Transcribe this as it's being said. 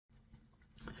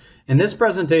In this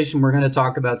presentation, we're going to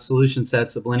talk about solution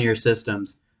sets of linear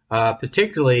systems,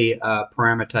 particularly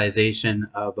parameterization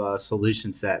of a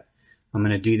solution set. I'm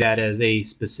going to do that as a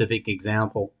specific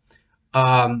example.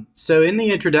 So in the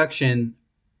introduction,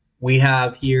 we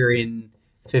have here in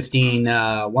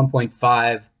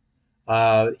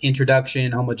 1.5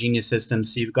 introduction, homogeneous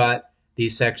systems. So you've got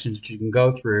these sections that you can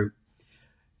go through.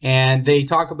 And they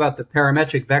talk about the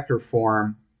parametric vector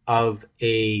form of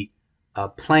a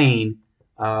plane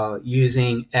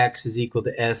using x is equal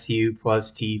to su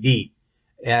plus tv,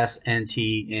 s and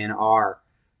t and r.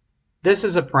 This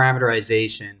is a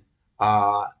parameterization,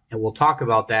 and we'll talk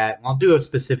about that. I'll do a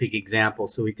specific example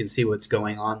so we can see what's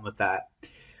going on with that.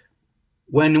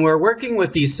 When we're working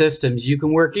with these systems, you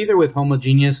can work either with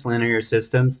homogeneous linear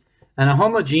systems, and a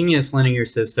homogeneous linear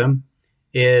system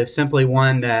is simply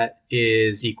one that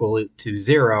is equal to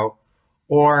 0,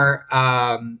 or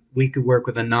we could work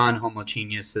with a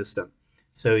non-homogeneous system.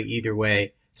 So either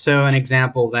way. So an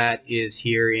example that is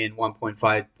here in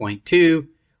 1.5.2,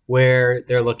 where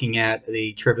they're looking at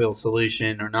the trivial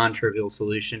solution or non-trivial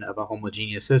solution of a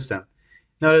homogeneous system.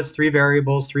 Notice 3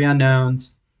 variables, 3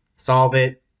 unknowns, solve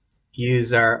it,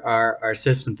 use our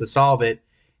system to solve it.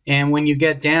 And when you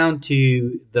get down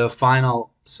to the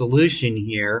final solution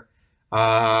here,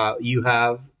 you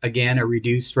have, again, a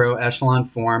reduced row echelon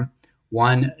form,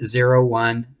 1, 0,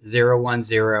 1, 0, 1,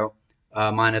 0,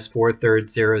 minus 4/3,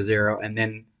 0, 0, and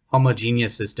then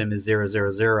homogeneous system is 0, 0,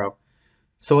 0.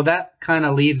 So that kind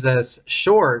of leaves us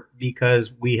short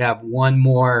because we have one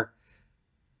more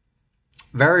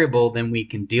variable than we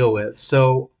can deal with.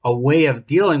 So a way of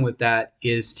dealing with that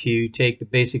is to take the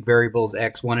basic variables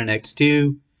x1 and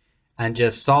x2 and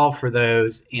just solve for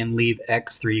those and leave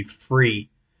x3 free.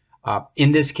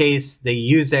 In this case, they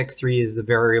used x3 as the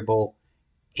variable,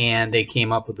 and they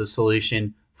came up with a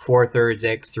solution 4/3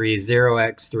 x3, 0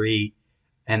 x3,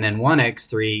 and then 1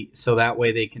 x3, so that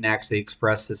way they can actually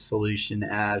express this solution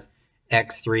as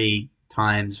x3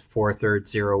 times 4/3,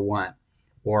 0, 1,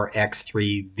 or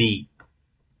x3v.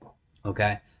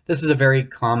 Okay, this is a very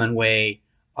common way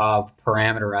of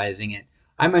parameterizing it.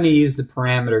 I'm going to use the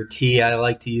parameter t. I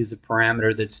like to use a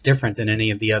parameter that's different than any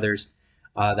of the others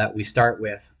that we start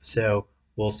with. So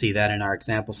we'll see that in our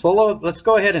example. So let's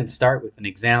go ahead and start with an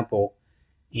example,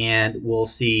 and we'll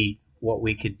see what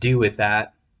we could do with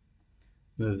that.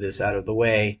 Move this out of the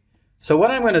way. So what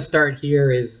I'm going to start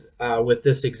here is with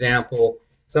this example.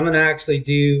 So I'm going to actually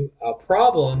do a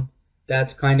problem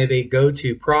that's kind of a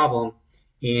go-to problem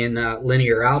in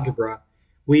linear algebra.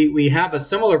 We have a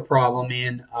similar problem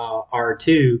in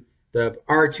R2. The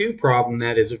R2 problem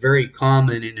that is a very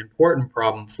common and important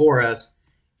problem for us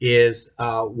is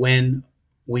when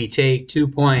we take 2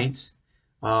 points,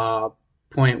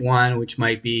 point 1, which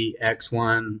might be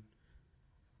x1,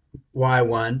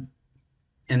 y1,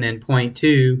 and then point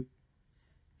 2,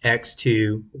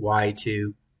 x2,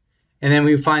 y2, and then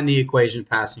we find the equation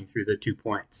passing through the 2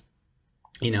 points.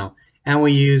 And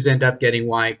we end up getting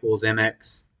y equals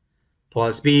mx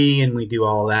plus b, and we do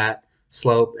all that,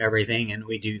 slope, everything, and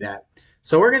we do that.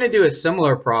 So we're going to do a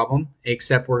similar problem,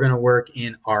 except we're going to work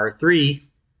in R3.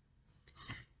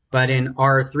 But in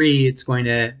R3, it's going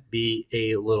to be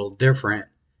a little different.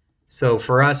 So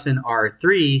for us in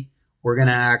R3, we're going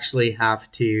to actually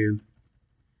have to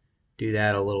do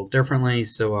that a little differently.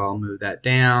 So I'll move that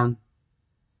down.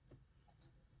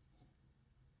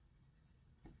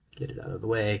 Get it out of the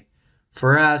way.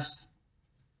 For us,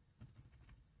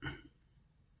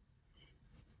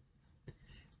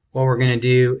 what we're going to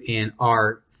do in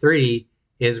R3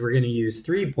 is we're going to use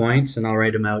 3 points, and I'll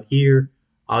write them out here.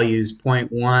 I'll use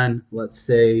point 1, let's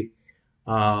say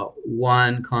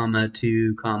 1, comma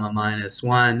 2, comma minus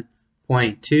 1,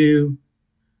 point 2,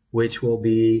 which will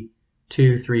be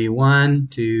 2, 3, 1,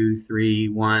 2, 3,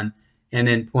 1, and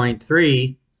then point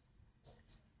 3,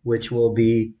 which will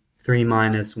be 3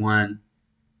 minus 1,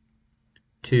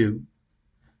 2.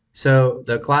 So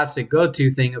the classic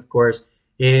go-to thing, of course,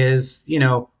 is,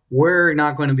 we're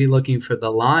not going to be looking for the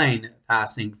line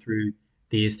passing through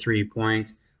these 3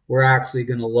 points. We're actually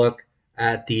going to look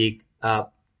at the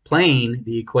plane,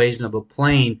 the equation of a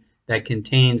plane that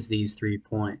contains these 3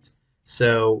 points.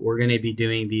 So we're going to be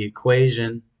doing the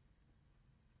equation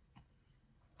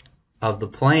of the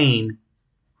plane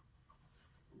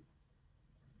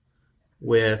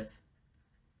with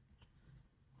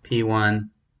P1,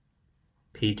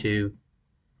 P2,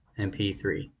 and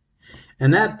P3.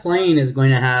 And that plane is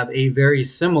going to have a very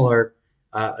similar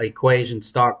equation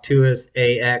stock to us,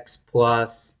 ax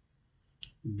plus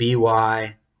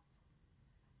by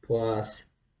plus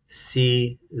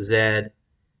cz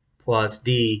plus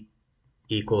d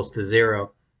equals to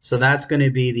 0. So that's going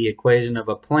to be the equation of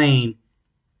a plane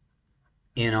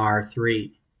in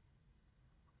R3.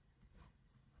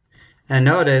 And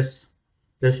notice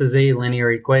this is a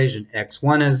linear equation.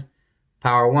 X1 is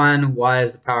power 1, y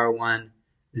is the power 1,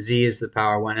 z is the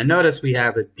power 1. And notice we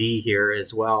have a d here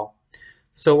as well.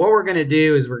 So what we're going to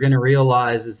do is we're going to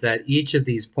realize is that each of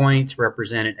these points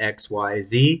represented x, y,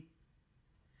 z.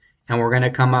 And we're going to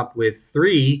come up with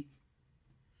 3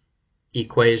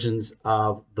 equations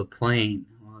of the plane.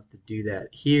 We'll have to do that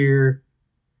here.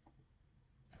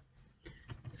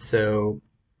 So,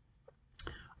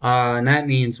 and that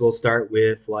means we'll start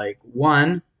with like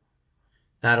 1.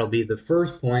 That'll be the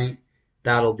first point.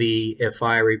 That'll be if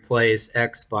I replace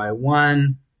x by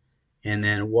 1, and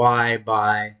then y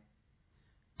by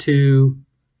 2,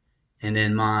 and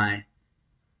then my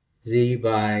z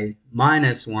by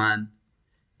minus 1,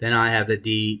 then I have the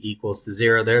d equals to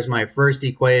 0. There's my first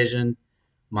equation.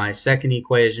 My second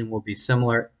equation will be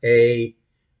similar. A,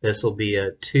 this will be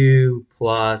a 2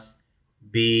 plus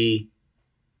b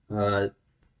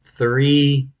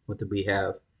 3. What did we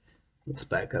have? Let's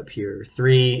back up here.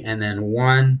 3 and then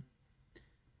 1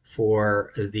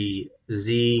 for the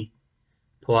z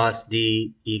plus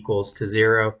d equals to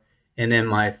 0. And then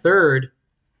my third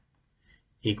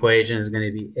equation is going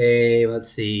to be a, let's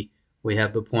see, we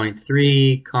have the point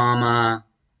 3, comma,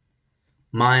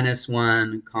 minus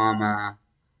 1, comma,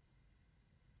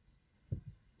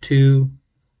 2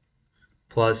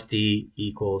 plus d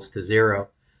equals to 0.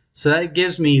 So that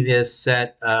gives me this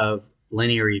set of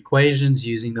linear equations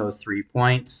using those 3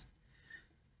 points.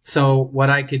 So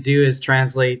what I could do is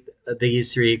translate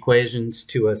these 3 equations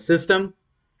to a system,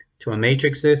 to a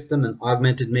matrix system, an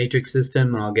augmented matrix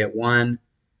system, and I'll get 1,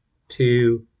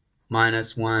 2,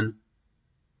 minus 1,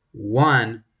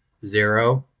 1,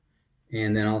 0.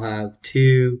 And then I'll have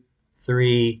 2,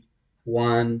 3,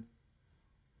 1,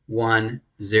 1,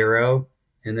 0.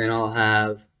 And then I'll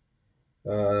have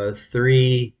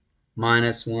 3,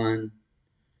 minus 1,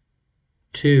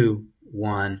 2,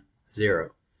 1,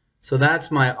 0. So that's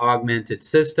my augmented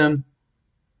system.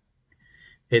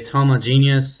 It's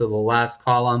homogeneous, so the last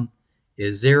column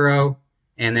is 0,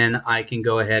 and then I can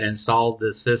go ahead and solve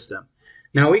this system.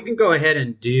 Now we can go ahead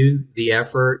and do the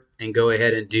effort and go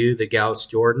ahead and do the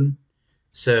Gauss-Jordan.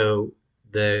 So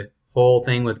the whole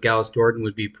thing with Gauss-Jordan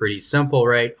would be pretty simple,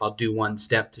 right? I'll do one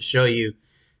step to show you.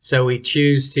 So we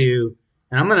choose to,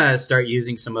 and I'm going to start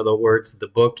using some of the words the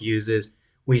book uses.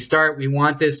 We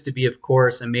want this to be, of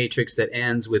course, a matrix that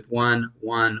ends with 1,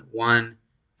 1, 1,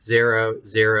 0,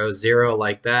 0, 0,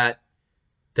 like that.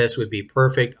 This would be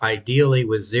perfect, ideally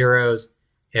with zeros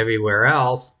everywhere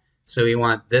else. So we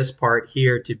want this part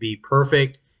here to be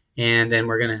perfect, and then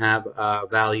we're going to have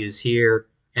values here.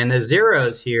 And the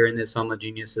zeros here in this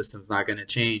homogeneous system is not going to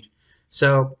change.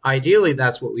 So ideally,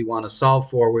 that's what we want to solve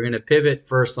for. We're going to pivot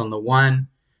first on the 1.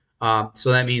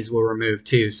 So that means we'll remove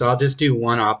 2. So I'll just do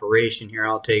one operation here.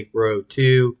 I'll take row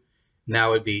 2, and that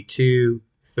would be 2,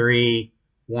 3,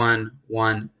 1,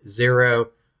 1, 0.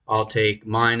 I'll take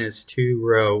minus 2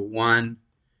 row 1,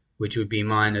 which would be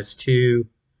minus 2,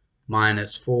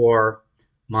 minus 4,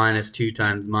 minus 2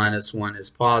 times minus 1 is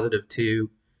positive 2,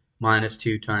 minus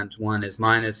 2 times 1 is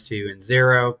minus 2, and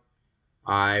 0.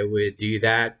 I would do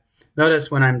that.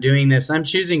 Notice when I'm doing this, I'm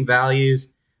choosing values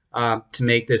to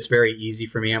make this very easy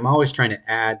for me. I'm always trying to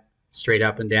add straight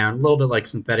up and down, a little bit like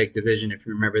synthetic division, if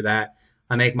you remember that.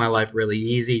 I make my life really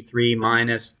easy. 3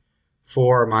 minus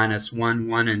 4 minus 1,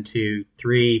 1 and 2,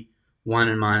 3, 1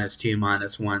 and minus 2,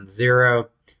 minus 1, 0.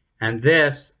 And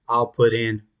this I'll put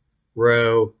in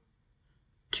row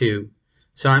 2.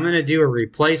 So I'm going to do a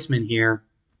replacement here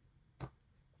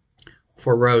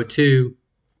for row 2.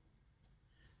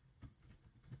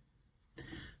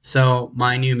 So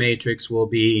my new matrix will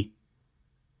be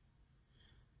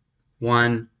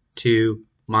 1, 2,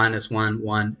 minus 1,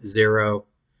 1, 0,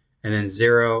 and then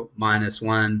 0, minus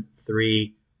 1,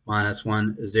 3, minus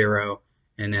 1, 0,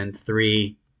 and then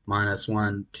 3, minus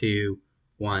 1, 2,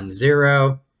 1,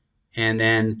 0. And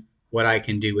then what I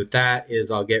can do with that is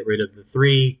I'll get rid of the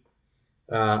 3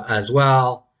 as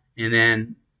well, and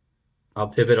then I'll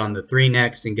pivot on the 3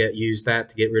 next and use that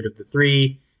to get rid of the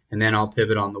 3, and then I'll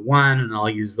pivot on the 1, and I'll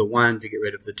use the 1 to get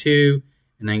rid of the 2,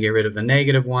 and then get rid of the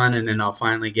negative 1, and then I'll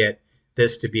finally get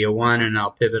this to be a 1, and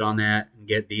I'll pivot on that and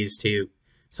get these 2.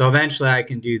 So eventually I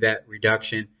can do that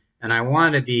reduction, and I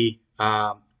want to be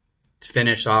to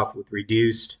finish off with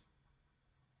reduced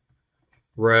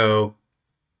row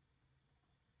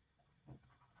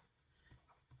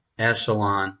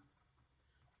echelon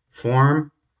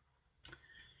form,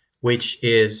 which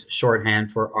is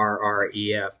shorthand for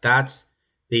RREF. That's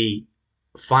the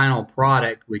final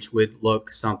product, which would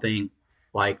look something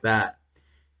like that.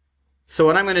 So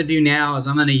what I'm going to do now is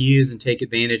I'm going to use and take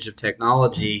advantage of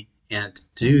technology and to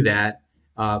do that.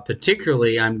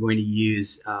 Particularly, I'm going to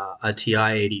use a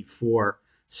TI-84.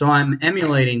 So I'm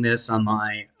emulating this on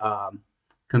my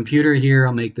computer here.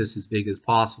 I'll make this as big as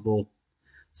possible.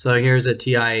 So here's a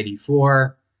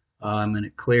TI-84. I'm going to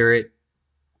clear it.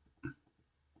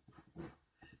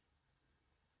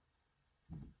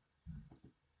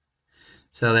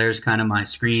 So there's kind of my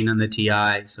screen on the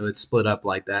TI. So it's split up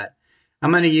like that.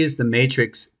 I'm going to use the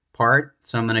matrix part.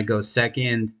 So I'm going to go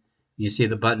second. You see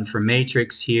the button for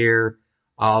matrix here.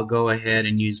 I'll go ahead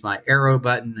and use my arrow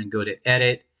button and go to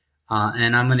edit.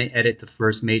 And I'm going to edit the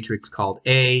first matrix called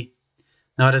A.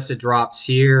 Notice it drops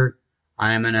here.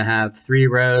 I'm going to have 3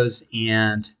 rows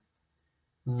and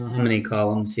how many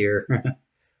columns here?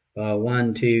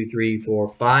 1, 2, 3, 4,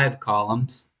 5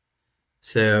 columns.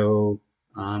 So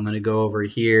I'm going to go over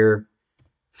here,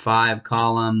 5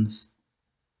 columns.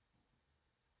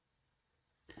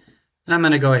 And I'm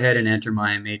going to go ahead and enter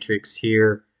my matrix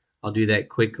here. I'll do that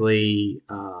quickly.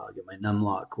 I'll get my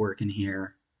numlock working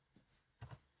here.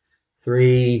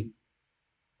 3.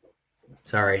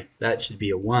 Sorry, that should be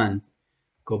a 1.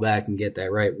 Go back and get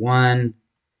that right. 1,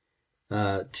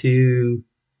 2,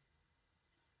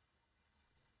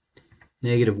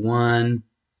 -1.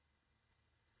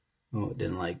 Oh, it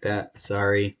didn't like that.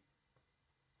 Sorry.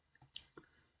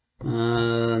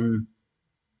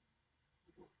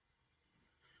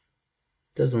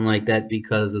 Doesn't like that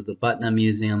because of the button I'm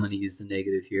using. I'm going to use the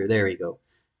negative here. There we go.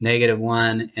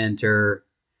 -1, enter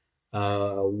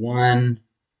 1,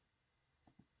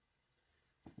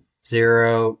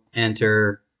 0,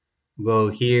 enter, go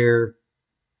here.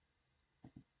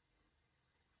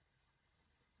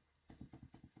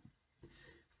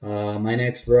 My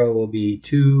next row will be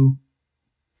 2,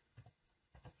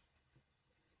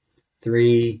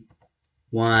 3,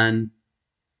 1,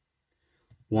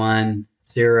 1,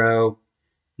 0.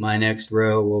 My next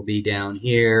row will be down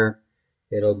here.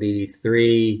 It'll be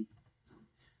 3.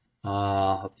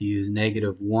 I'll have to use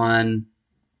 -1,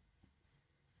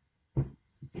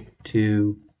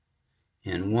 2,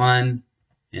 and 1,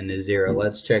 and the 0.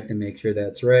 Let's check to make sure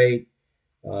that's right.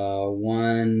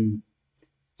 1,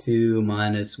 2,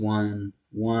 -1,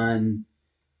 1,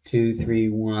 2, 3,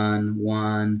 1,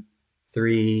 1,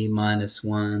 3,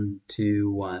 -1, 2,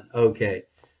 1. Okay,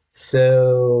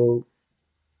 so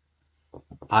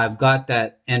I've got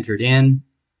that entered in.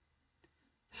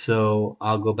 So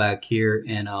I'll go back here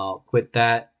and I'll quit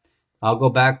that. I'll go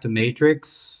back to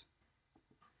matrix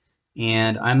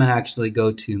and I'm going to actually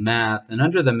go to math. And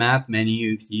under the math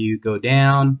menu, if you go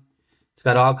down, it's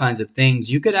got all kinds of things.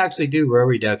 You could actually do row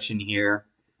reduction here.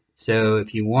 So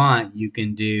if you want, you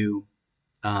can do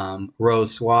row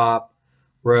swap,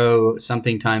 row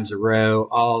something times a row,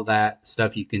 all that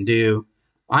stuff you can do.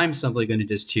 I'm simply going to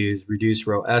just choose reduce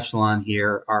row echelon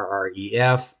here,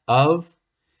 RREF of,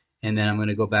 and then I'm going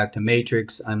to go back to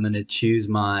matrix. I'm going to choose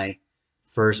my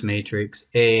first matrix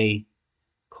A,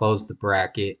 close the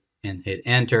bracket, and hit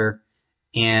enter.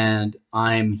 And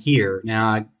I'm here. Now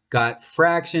I got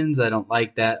fractions. I don't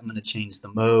like that. I'm going to change the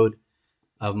mode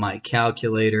of my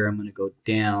calculator. I'm going to go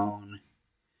down.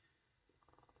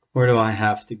 Where do I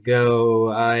have to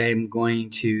go? I'm going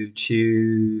to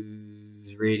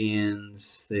choose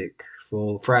radians, thick,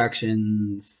 full,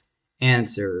 fractions,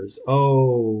 answers.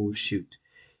 Oh, shoot.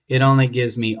 It only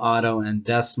gives me auto and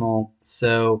decimal,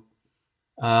 so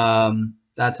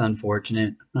that's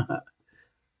unfortunate.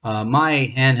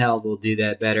 My handheld will do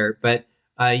that better, but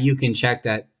you can check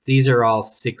that. These are all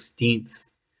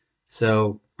 16ths,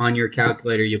 so on your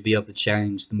calculator you'll be able to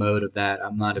change the mode of that.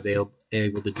 I'm not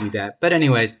able to do that. But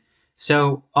anyways,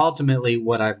 so ultimately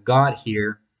what I've got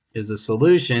here is a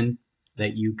solution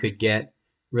that you could get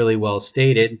really well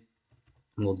stated.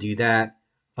 We'll do that.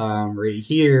 Right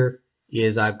here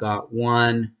is I've got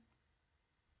 1,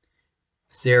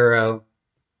 0.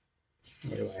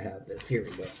 Where do I have this? Here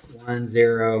we go. 1,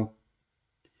 0,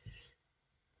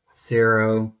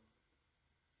 0,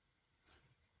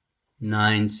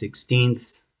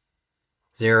 9/16,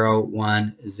 0,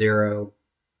 1, 0,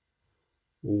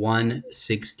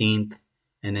 1/16,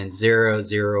 and then 0,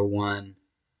 0, 1,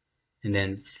 and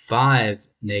then 5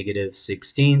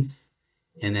 -16,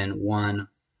 and then 1,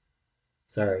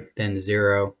 sorry, then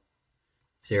 0,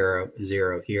 0,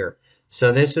 0 here.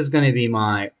 So this is going to be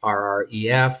my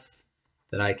RREF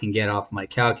that I can get off my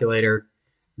calculator.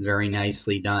 Very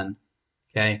nicely done.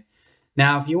 Okay.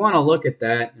 Now, if you want to look at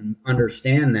that and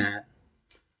understand that,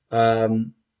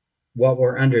 what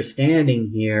we're understanding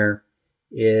here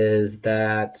is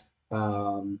that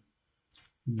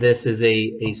this is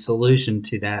a solution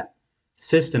to that.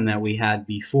 system that we had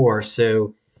before.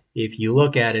 So if you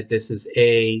look at it, this is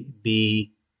A,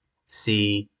 B,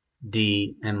 C,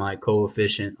 D, and my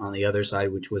coefficient on the other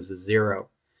side, which was a 0.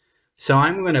 So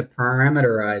I'm going to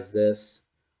parameterize this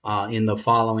in the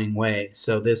following way.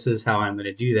 So this is how I'm going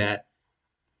to do that.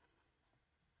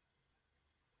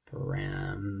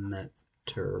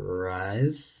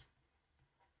 Parameterize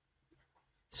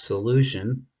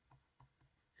solution.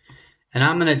 And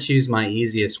I'm going to choose my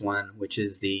easiest one, which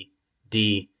is the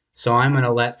D. So I'm going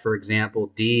to let, for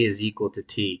example, D is equal to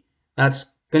T. That's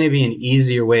going to be an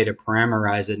easier way to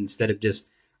parameterize it instead of just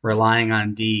relying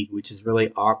on D, which is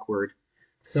really awkward.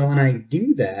 So when I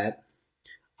do that,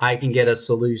 I can get a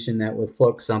solution that would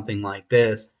look something like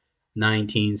this: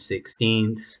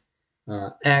 19/16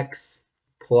 x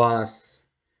plus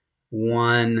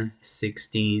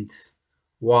 1/16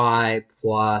 y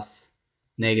plus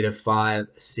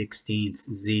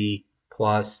 -5/16 z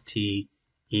plus t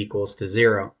equals to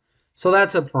 0. So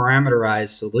that's a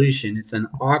parameterized solution. It's an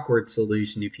awkward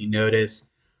solution if you notice.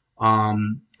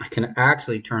 I can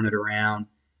actually turn it around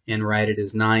and write it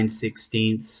as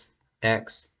 9/16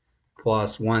 x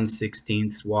plus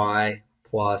 1/16 y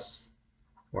plus,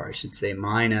 or I should say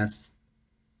minus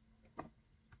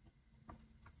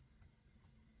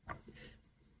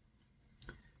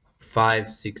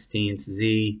 5/16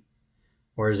 z,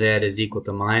 or z is equal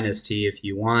to minus t if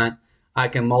you want. I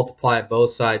can multiply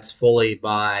both sides fully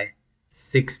by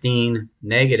 16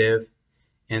 negative,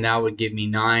 and that would give me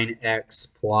 9x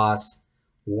plus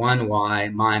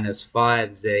 1y minus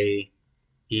 5z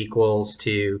equals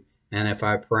to, and if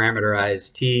I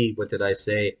parameterize t, what did I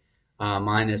say?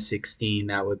 Minus 16,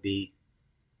 that would be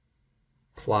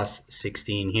plus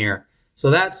 16 here. So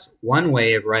that's one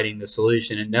way of writing the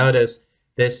solution. And notice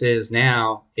this is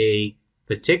now a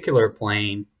particular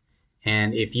plane,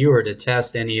 and if you were to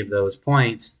test any of those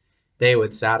points, they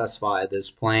would satisfy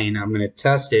this plane. I'm going to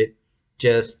test it,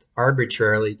 just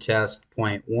arbitrarily test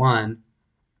point 1.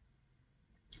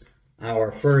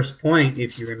 Our first point,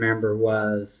 if you remember,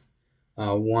 was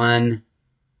 1,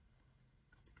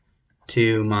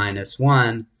 2, minus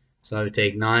 1. So I would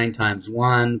take 9 times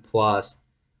 1 plus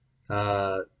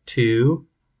 2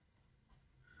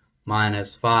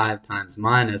 minus 5 times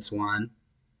minus 1.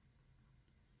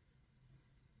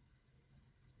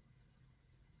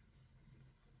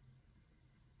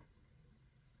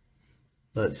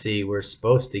 Let's see, we're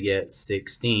supposed to get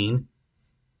 16.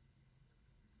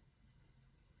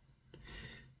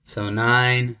 So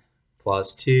 9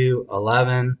 plus 2,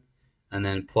 11, and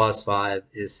then plus 5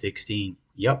 is 16.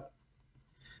 Yep.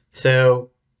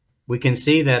 So we can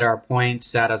see that our points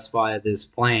satisfy this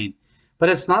plane. But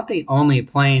it's not the only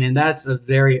plane, and that's a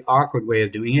very awkward way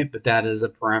of doing it, but that is a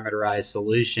parameterized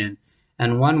solution,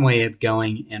 and one way of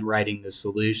going and writing the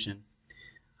solution.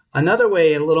 Another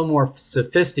way, a little more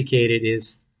sophisticated,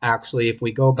 is actually if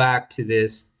we go back to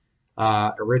this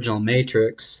original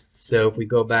matrix. So if we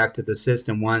go back to the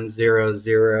system 1, 0,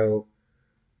 0,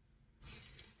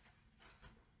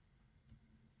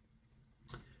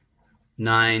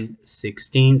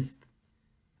 9/16,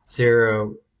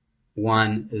 0,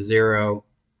 1, 0,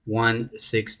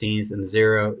 1/16, and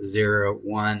 0, 0,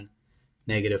 1,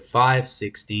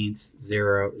 -5/16,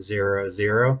 0, 0,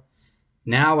 0.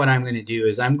 Now what I'm going to do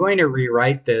is I'm going to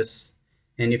rewrite this.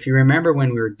 And if you remember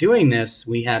when we were doing this,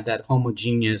 we had that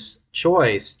homogeneous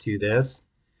choice to this.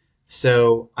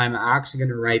 So I'm actually going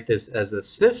to write this as a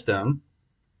system.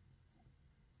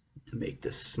 Make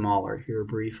this smaller here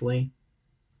briefly,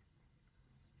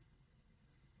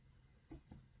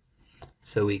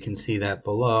 so we can see that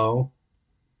below.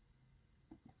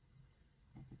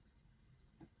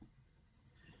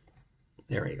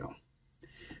 There we go.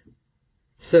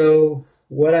 So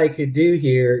what I could do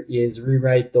here is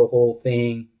rewrite the whole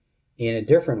thing in a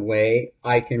different way.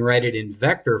 I can write it in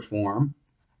vector form.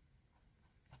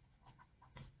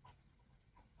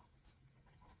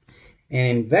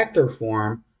 And in vector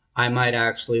form, I might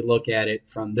actually look at it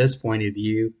from this point of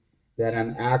view, that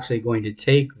I'm actually going to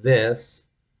take this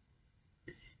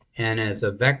and as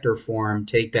a vector form,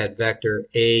 take that vector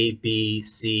A, B,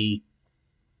 C.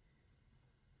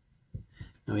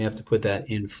 Now we have to put that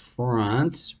in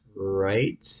front,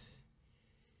 right?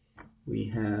 We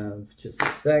have, just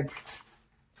a sec,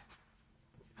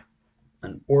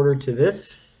 an order to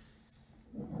this.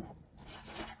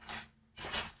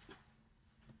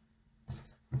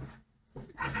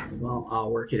 Well,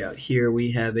 I'll work it out here.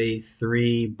 We have a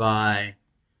 3 by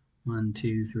 1,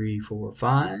 2, 3, 4,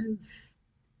 5.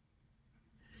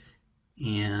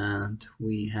 And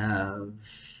we have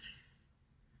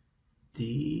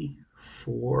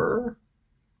D4.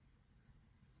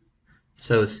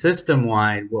 So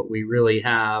system-wide, what we really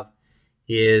have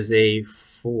is a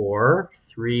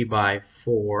 3 by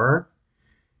 4.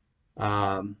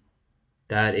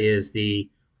 That is the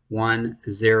 1,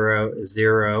 0,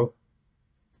 0.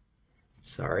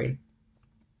 Sorry.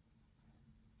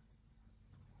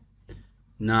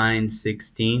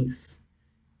 9/16,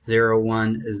 0,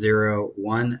 1, 0,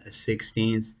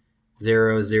 1/16,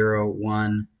 0, 0,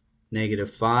 1,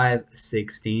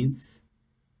 -5/16.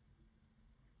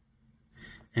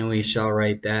 And we shall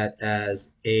write that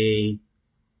as A,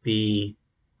 B,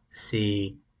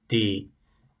 C, D.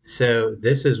 So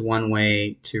this is one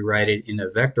way to write it in a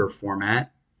vector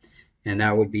format, and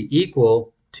that would be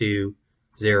equal to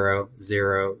 0,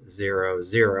 0, 0,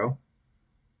 0.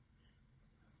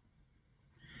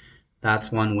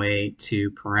 That's one way to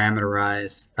to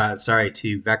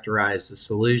vectorize the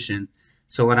solution.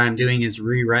 So what I'm doing is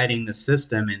rewriting the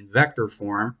system in vector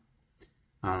form.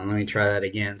 Let me try that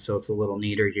again so it's a little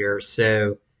neater here.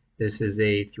 So this is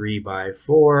a 3 by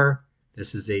 4.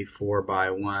 This is a 4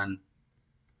 by 1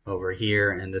 over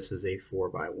here, and this is a 4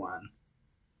 by 1.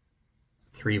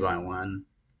 3 by 1.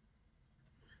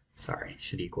 Sorry,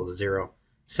 should equal 0.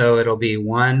 So it'll be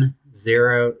 1,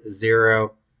 0,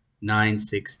 0,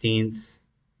 9/16.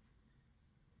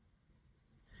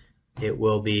 It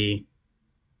will be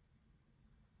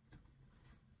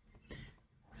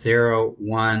 0,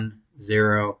 1,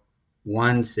 0,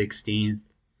 1/16,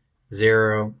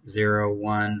 0, 0,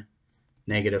 1,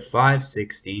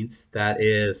 -5/16. That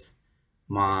is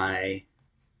my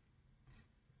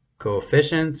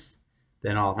coefficients.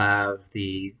 Then I'll have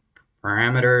the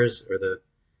parameters or the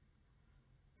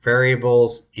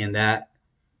variables, and that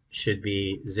should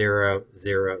be 0,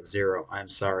 0, 0. I'm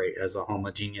sorry, as a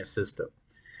homogeneous system.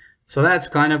 So that's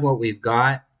kind of what we've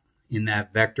got in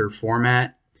that vector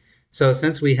format. So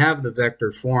since we have the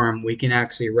vector form, we can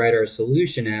actually write our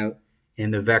solution out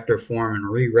in the vector form and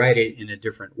rewrite it in a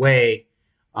different way.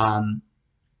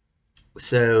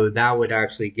 So that would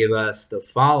actually give us the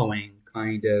following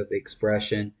kind of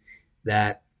expression,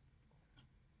 that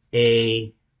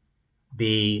A,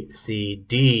 B, C,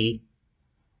 D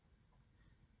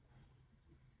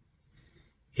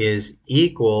is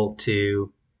equal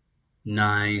to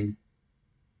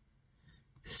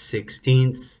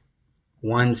 9/16,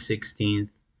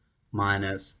 1/16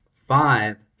 minus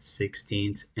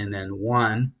 5/16, and then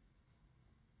 1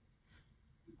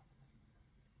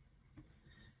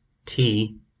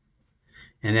 t.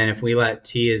 And then if we let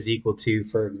t is equal to,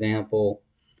 for example,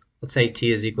 let's say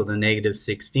t is equal to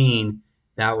 -16,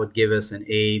 that would give us an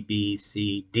A, B,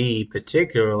 C, D,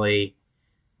 particularly,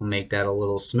 we'll make that a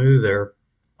little smoother,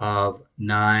 of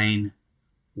 9,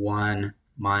 1,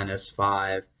 minus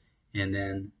 5, and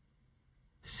then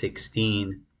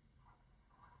 16.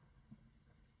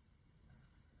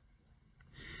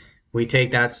 We take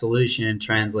that solution and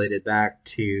translate it back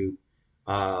to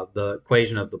the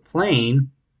equation of the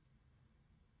plane.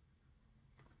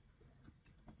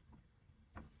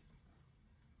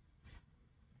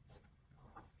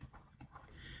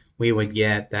 We would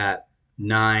get that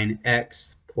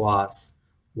 9x plus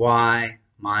y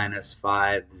minus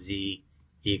 5z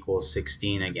equals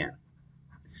 16 again.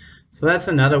 So that's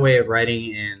another way of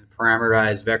writing in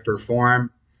parameterized vector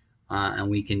form, and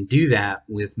we can do that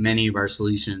with many of our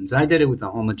solutions. I did it with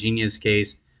a homogeneous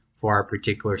case for our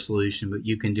particular solution, but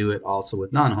you can do it also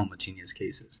with non-homogeneous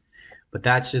cases. But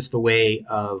that's just a way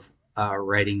of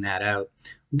writing that out.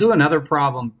 We'll do another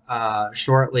problem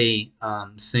shortly,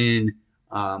 soon,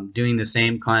 doing the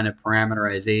same kind of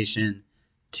parameterization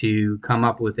to come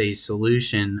up with a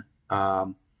solution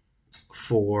to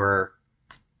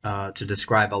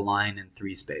describe a line in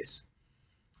 3 space.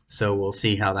 So we'll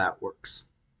see how that works.